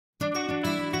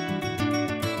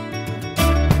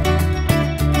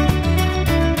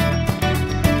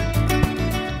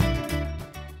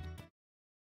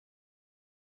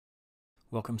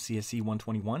Welcome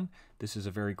csc121. This is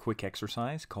a very quick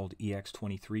exercise called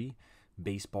ex23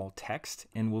 baseball text,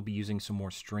 and we'll be using some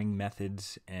more string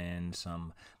methods and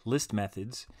some list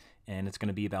methods, and it's going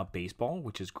to be about baseball,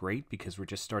 which is great because we're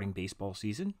just starting baseball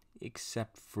season,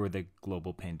 except for the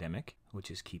global pandemic, which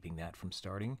is keeping that from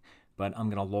starting. But I'm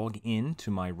going to log in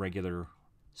to my regular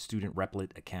student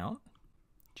Replit account,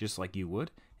 just like you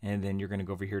would, and then you're going to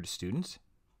go over here to students,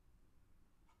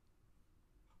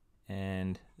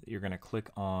 and you're going to click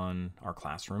on our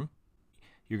classroom.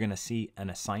 You're going to see an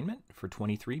assignment for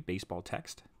 23 baseball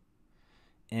text.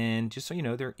 And just so you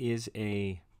know, there's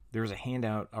a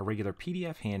handout, a regular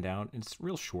PDF handout. It's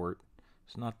real short.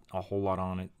 There's not a whole lot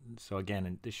on it. So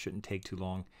again, this shouldn't take too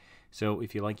long. So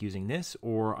if you like using this,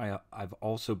 or I've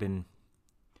also been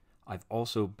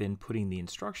putting the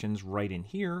instructions right in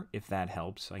here, if that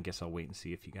helps. I guess I'll wait and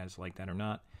see if you guys like that or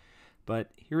not.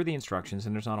 But here are the instructions,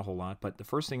 and there's not a whole lot. But the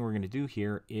first thing we're going to do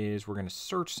here is we're going to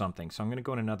search something. So I'm going to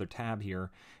go in another tab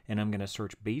here, and I'm going to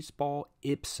search baseball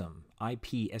ipsum,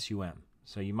 I-P-S-U-M.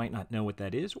 So you might not know what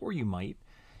that is, or you might.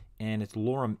 And it's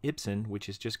lorem ipsum, which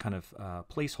is just kind of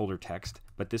placeholder text,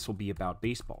 but this will be about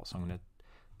baseball. So I'm going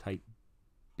to type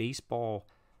baseball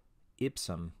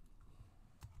ipsum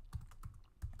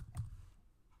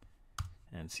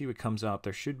and see what comes up.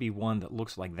 There should be one that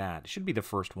looks like that. It should be the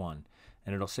first one,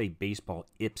 and it'll say baseball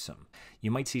ipsum.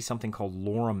 You might see something called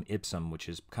lorem ipsum, which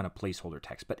is kind of placeholder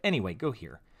text. But anyway, go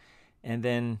here. And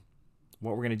then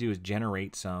what we're going to do is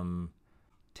generate some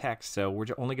text. So we're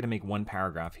only going to make one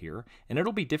paragraph here, and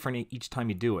it'll be different each time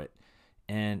you do it.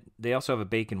 And they also have a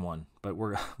bacon one, but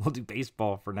we'll do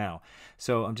baseball for now.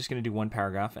 So I'm just going to do one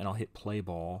paragraph, and I'll hit play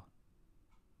ball.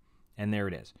 And there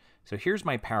it is. So here's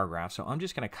my paragraph. So I'm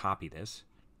just going to copy this.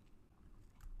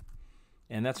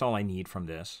 And that's all I need from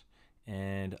this.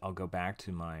 And I'll go back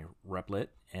to my Replit,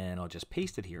 and I'll just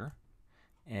paste it here.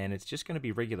 And it's just going to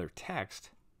be regular text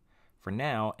for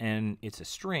now. And it's a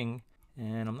string.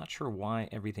 And I'm not sure why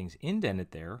everything's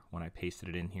indented there when I pasted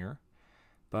it in here.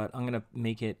 But I'm going to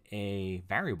make it a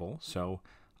variable. So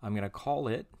I'm going to call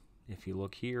it, if you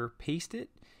look here, paste it,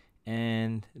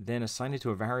 and then assign it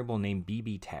to a variable named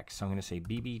bbtext. So I'm going to say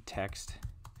bbtext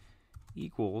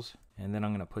equals, and then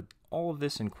I'm going to put all of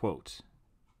this in quotes.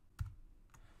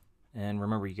 And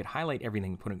remember, you could highlight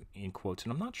everything, put it in quotes.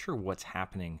 And I'm not sure what's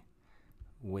happening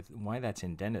with why that's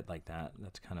indented like that.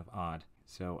 That's kind of odd.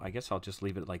 So I guess I'll just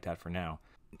leave it like that for now.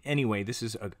 Anyway, this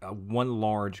is a one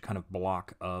large kind of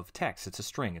block of text. It's a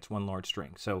string. It's one large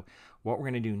string. So what we're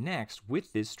going to do next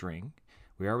with this string,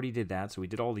 we already did that, so we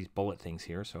did all these bullet things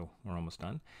here, so we're almost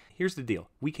done. Here's the deal.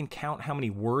 We can count how many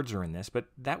words are in this, but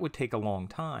that would take a long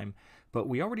time. But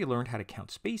we already learned how to count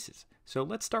spaces. So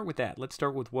let's start with that. Let's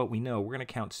start with what we know. We're going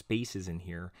to count spaces in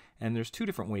here, and there's two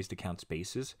different ways to count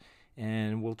spaces.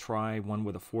 And we'll try one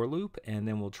with a for loop, and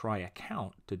then we'll try a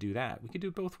count to do that. We could do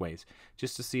it both ways,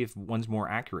 just to see if one's more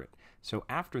accurate. So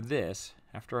after this,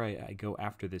 after I go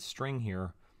after this string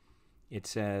here, it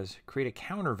says create a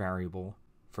counter variable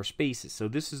for spaces. So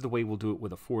this is the way we'll do it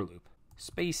with a for loop.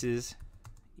 Spaces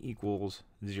equals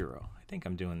 0. I think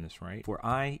I'm doing this right. For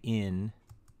I in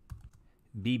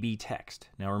bbtext.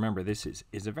 Now remember, this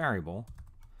is a variable,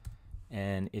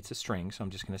 and it's a string, so I'm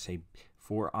just going to say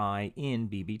for I in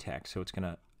bbtext. So it's going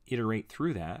to iterate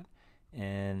through that,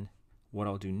 and what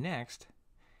I'll do next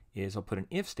is I'll put an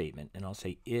if statement, and I'll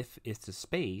say if it's a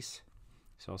space,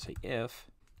 so I'll say if,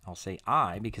 I'll say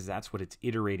I, because that's what it's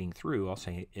iterating through. I'll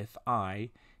say if I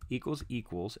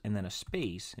equals, and then a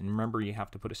space, and remember you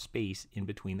have to put a space in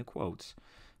between the quotes.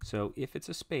 So if it's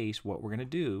a space, what we're going to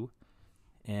do,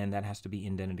 and that has to be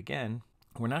indented again,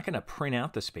 we're not going to print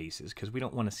out the spaces because we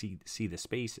don't want to see the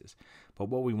spaces. But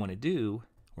what we want to do,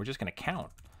 we're just going to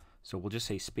count. So we'll just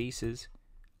say spaces,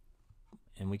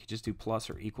 and we could just do plus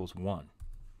or equals 1.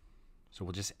 So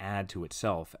we'll just add to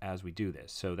itself as we do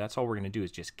this. So that's all we're going to do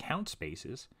is just count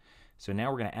spaces. So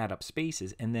now we're going to add up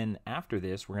spaces, and then after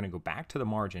this, we're going to go back to the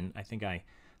margin. I think I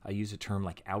use a term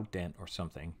like outdent or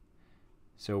something.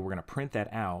 So we're going to print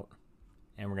that out,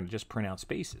 and we're going to just print out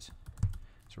spaces.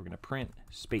 So we're going to print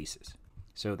spaces.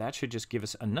 So that should just give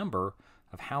us a number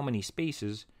of how many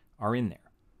spaces are in there.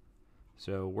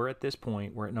 So we're at this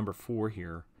point, we're at number 4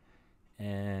 here,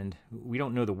 and we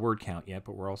don't know the word count yet,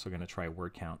 but we're also going to try a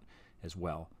word count as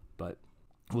well. But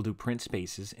we'll do print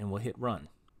spaces, and we'll hit run.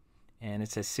 And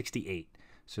it says 68.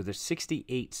 So there's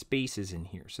 68 spaces in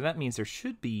here. So that means there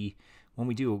should be, when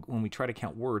we try to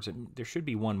count words, there should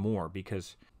be one more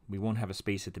because we won't have a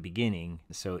space at the beginning,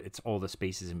 so it's all the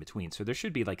spaces in between. So there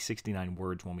should be like 69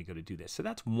 words when we go to do this. So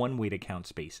that's one way to count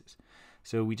spaces.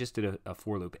 So we just did a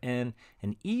for loop. And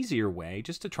an easier way,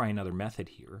 just to try another method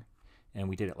here, and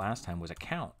we did it last time, was a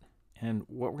count. And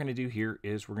what we're going to do here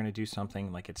is we're going to do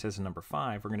something like it says in number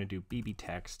 5. We're going to do bb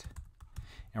text,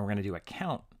 and we're going to do a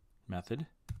count method.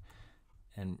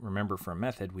 And remember, for a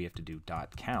method, we have to do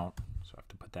dot count, so I have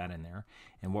to put that in there.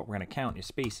 And what we're going to count is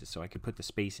spaces, so I could put the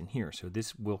space in here. So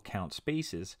this will count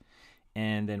spaces,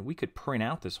 and then we could print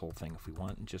out this whole thing if we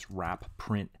want and just wrap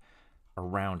print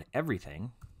around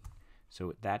everything.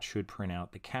 So that should print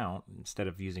out the count. Instead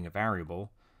of using a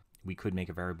variable, we could make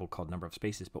a variable called number of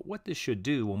spaces. But what this should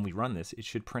do when we run this, it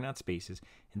should print out spaces,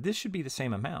 and this should be the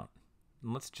same amount.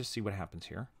 And let's just see what happens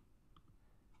here.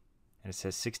 And it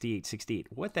says 68, 68.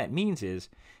 What that means is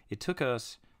it took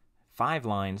us 5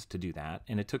 lines to do that,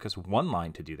 and it took us 1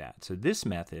 line to do that. So this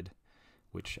method,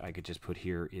 which I could just put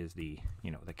here, is the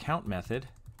count method,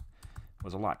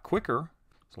 was a lot quicker.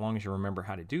 As long as you remember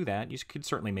how to do that, you could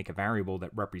certainly make a variable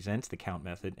that represents the count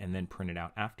method and then print it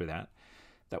out after that.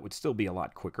 That would still be a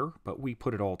lot quicker, but we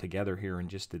put it all together here and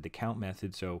just did the count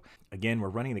method. So again, we're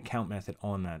running the count method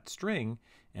on that string,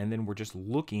 and then we're just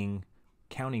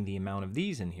counting the amount of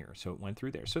these in here. So it went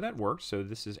through there. So that works. So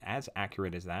this is as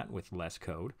accurate as that with less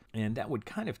code. And that would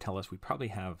kind of tell us we probably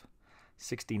have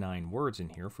 69 words in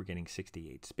here if we're getting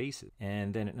 68 spaces.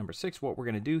 And then at number 6, what we're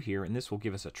going to do here, and this will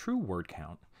give us a true word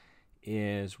count,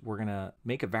 is we're going to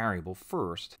make a variable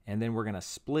first, and then we're going to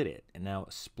split it. And now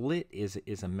split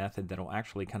is a method that will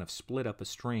actually kind of split up a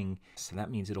string. So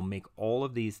that means it'll make all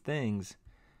of these things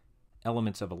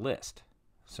elements of a list.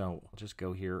 So I'll just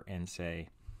go here and say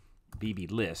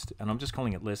bb list, and I'm just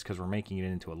calling it list because we're making it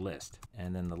into a list.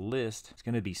 And then the list is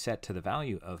going to be set to the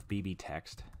value of bb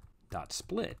text dot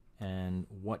split. And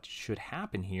what should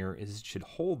happen here is it should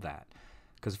hold that,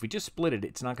 because if we just split it,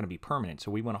 it's not going to be permanent.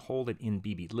 So we want to hold it in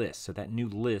bb list. So that new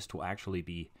list will actually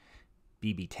be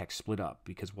bb text split up,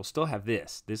 because we'll still have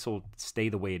this. This will stay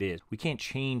the way it is. We can't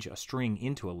change a string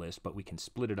into a list, but we can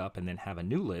split it up and then have a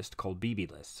new list called bb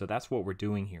list. So that's what we're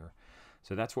doing here.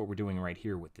 So that's what we're doing right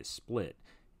here with this split.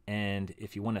 And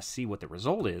if you want to see what the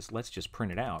result is, let's just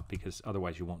print it out, because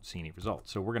otherwise you won't see any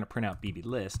results. So we're going to print out bb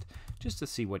list just to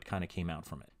see what kind of came out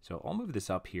from it. So I'll move this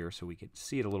up here so we can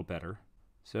see it a little better.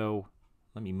 So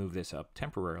let me move this up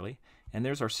temporarily. And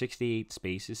there's our 68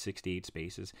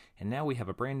 spaces. And now we have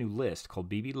a brand new list called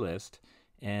bb list.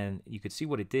 And you could see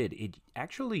what it did. It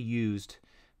actually used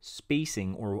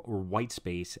spacing or white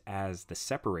space as the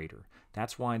separator.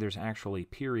 That's why there's actually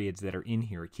periods that are in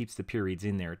here. It keeps the periods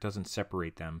in there. It doesn't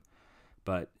separate them.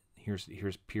 But here's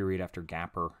period after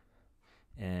gapper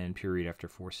and period after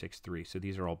 463. So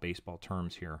these are all baseball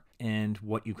terms here. And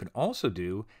what you can also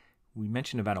do, we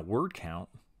mentioned about a word count,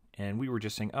 and we were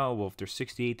just saying, oh, well, if there's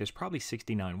 68, there's probably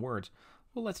 69 words.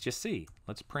 Well, let's just see.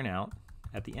 Let's print out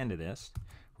at the end of this.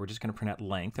 We're just going to print out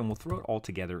length, and we'll throw it all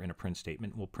together in a print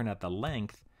statement. We'll print out the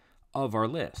length of our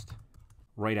list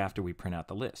right after we print out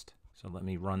the list. So let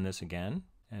me run this again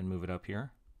and move it up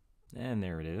here. And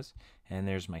there it is. And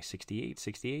there's my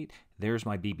 68. There's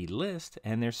my bb list,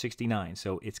 and there's 69.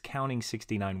 So it's counting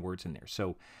 69 words in there.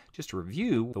 So just to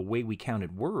review, the way we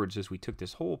counted words is we took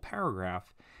this whole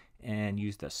paragraph and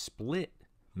used the split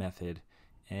method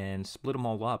and split them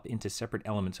all up into separate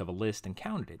elements of a list and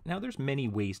counted it. Now, there's many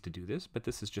ways to do this, but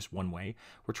this is just one way.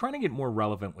 We're trying to get more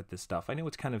relevant with this stuff. I know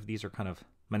these are kind of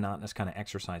monotonous kind of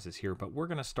exercises here, but we're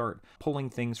going to start pulling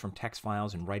things from text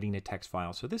files and writing to text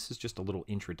files. So this is just a little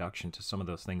introduction to some of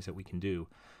those things that we can do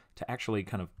to actually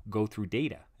kind of go through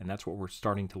data. And that's what we're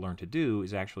starting to learn to do,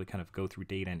 is actually kind of go through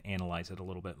data and analyze it a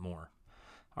little bit more.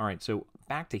 All right, so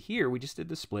back to here, we just did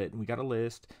the split, and we got a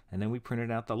list, and then we printed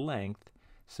out the length.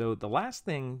 So the last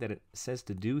thing that it says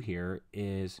to do here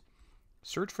is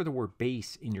search for the word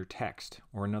base in your text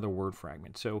or another word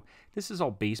fragment. So this is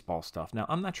all baseball stuff. Now,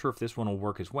 I'm not sure if this one will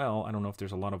work as well. I don't know if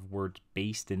there's a lot of words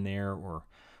based in there or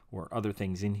other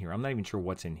things in here. I'm not even sure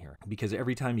what's in here, because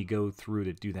every time you go through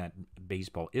to do that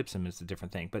baseball ipsum, it's a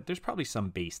different thing. But there's probably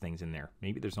some base things in there.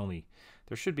 Maybe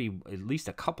there should be at least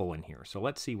a couple in here. So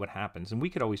let's see what happens. And we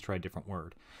could always try a different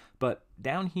word. But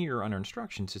down here under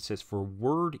instructions, it says for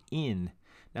word in.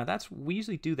 Now we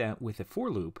usually do that with a for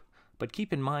loop, but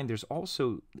keep in mind there's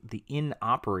also the in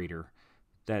operator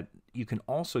that you can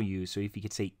also use. So if you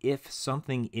could say if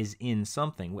something is in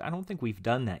something, I don't think we've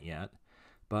done that yet,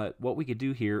 but what we could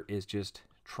do here is just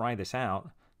try this out,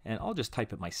 and I'll just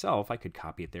type it myself. I could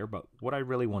copy it there, but what I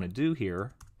really want to do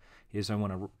here is I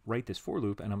want to write this for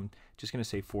loop, and I'm just going to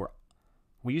say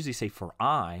we usually say for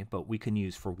I, but we can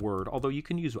use for word, although you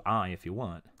can use I if you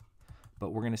want,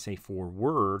 but we're going to say for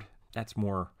word. That's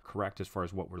more correct as far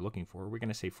as what we're looking for. We're going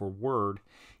to say for word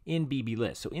in bb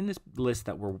list. So in this list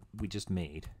that we just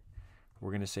made,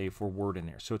 we're going to say for word in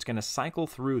there. So it's going to cycle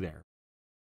through there.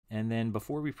 And then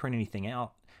before we print anything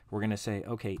out, we're going to say,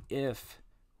 okay, if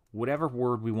whatever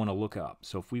word we want to look up.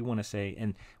 So if we want to say,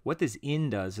 and what this in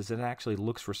does is it actually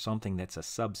looks for something that's a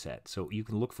subset. So you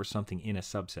can look for something in a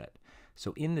subset.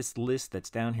 So in this list that's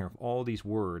down here of all these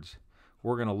words,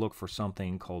 we're going to look for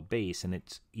something called base, and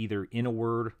it's either in a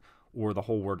word or the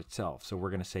whole word itself. So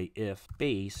we're going to say if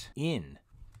base in.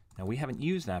 Now we haven't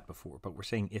used that before, but we're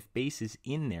saying if base is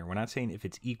in there. We're not saying if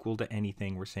it's equal to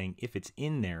anything. We're saying if it's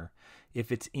in there,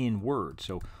 if it's in words.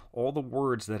 So all the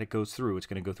words that it goes through, it's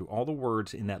going to go through all the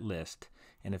words in that list.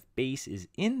 And if base is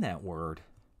in that word,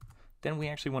 then we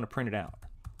actually want to print it out.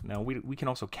 Now we can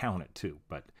also count it too,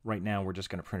 but right now we're just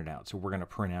going to print it out. So we're going to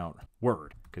print out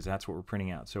word because that's what we're printing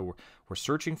out. So we're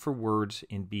searching for words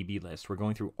in BB list. We're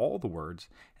going through all the words,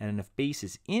 and if base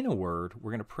is in a word,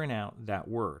 we're going to print out that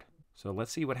word. So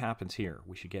let's see what happens here.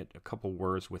 We should get a couple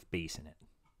words with base in it.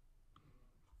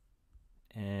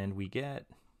 And we get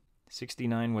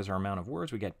 69 was our amount of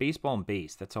words. We got baseball and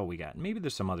base. That's all we got. Maybe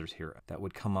there's some others here that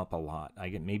would come up a lot. I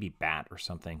get maybe bat or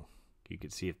something. You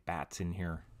could see if bat's in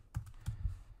here.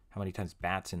 How many times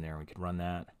bat's in there? We could run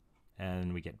that.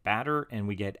 And we get batter and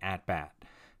we get at bat.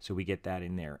 So we get that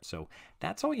in there. So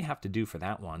that's all you have to do for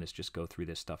that one is just go through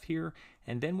this stuff here.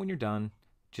 And then when you're done,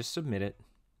 just submit it.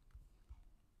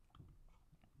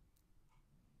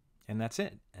 And that's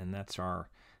it. And that's our,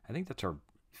 I think that's our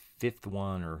 5th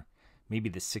one or maybe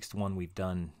the 6th one we've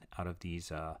done out of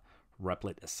these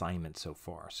Replit assignments so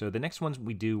far. So the next ones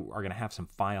we do are going to have some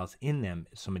files in them,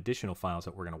 some additional files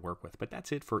that we're going to work with. But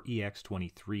that's it for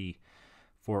ex23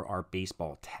 for our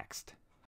baseball text.